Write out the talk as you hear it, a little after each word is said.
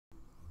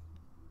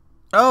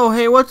Oh,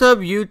 hey, what's up,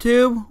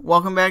 YouTube?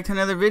 Welcome back to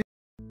another video.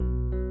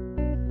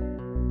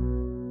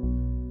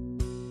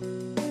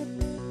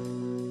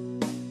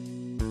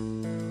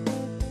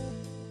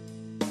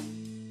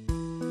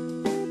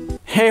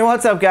 Hey,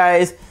 what's up,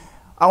 guys?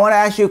 I want to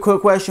ask you a quick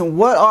question.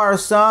 What are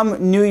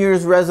some New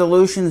Year's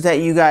resolutions that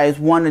you guys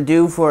want to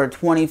do for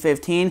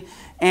 2015?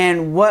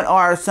 And what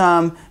are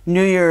some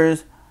New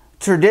Year's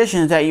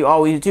traditions that you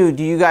always do?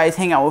 Do you guys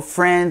hang out with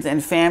friends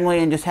and family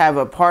and just have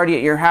a party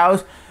at your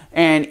house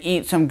and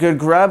eat some good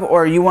grub?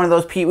 Or are you one of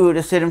those people who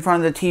just sit in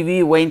front of the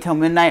TV, wait until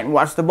midnight and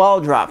watch the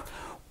ball drop?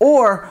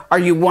 Or are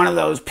you one of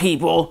those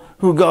people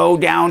who go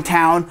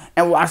downtown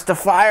and watch the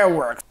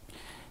fireworks?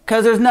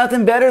 Because there's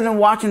nothing better than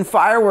watching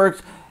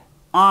fireworks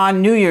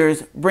on New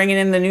Year's, bringing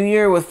in the new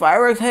year with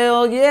fireworks.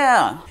 Hell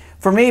yeah.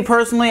 For me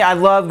personally, I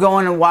love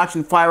going and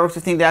watching fireworks.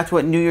 I think that's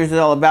what New Year's is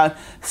all about.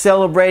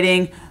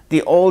 Celebrating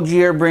the old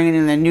year, bringing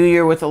in the new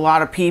year with a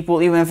lot of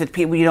people, even if it's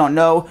people you don't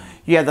know.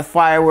 You have the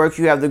fireworks,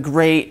 you have the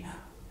great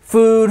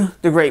food,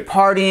 the great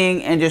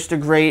partying, and just a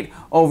great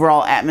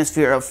overall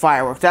atmosphere of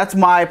fireworks. That's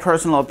my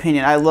personal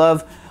opinion. I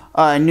love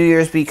New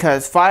Year's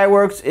because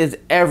fireworks is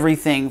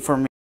everything for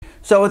me.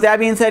 So with that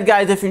being said,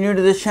 guys, if you're new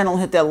to this channel,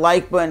 hit that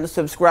like button, the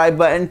subscribe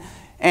button,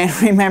 and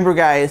remember,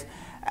 guys,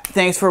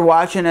 thanks for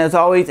watching as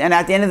always. And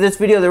at the end of this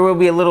video, there will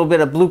be a little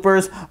bit of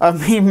bloopers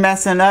of me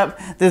messing up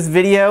this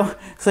video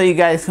so you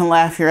guys can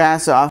laugh your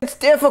ass off. It's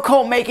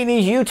difficult making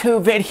these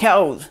YouTube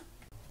videos.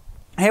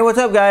 Hey, what's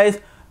up, guys?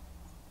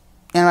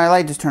 And my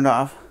light just turned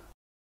off.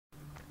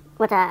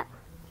 What's up?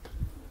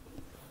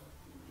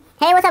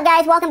 Hey, what's up,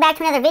 guys? Welcome back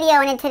to another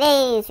video, and in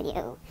today's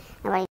video,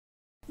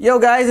 yo,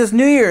 guys, it's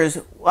New Year's.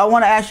 I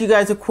want to ask you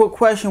guys a quick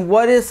question.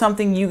 What is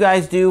something you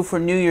guys do for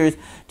New Year's?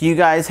 Do you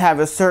guys have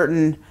a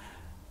certain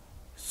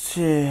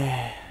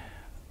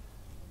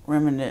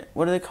remnant?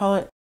 What do they call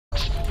it?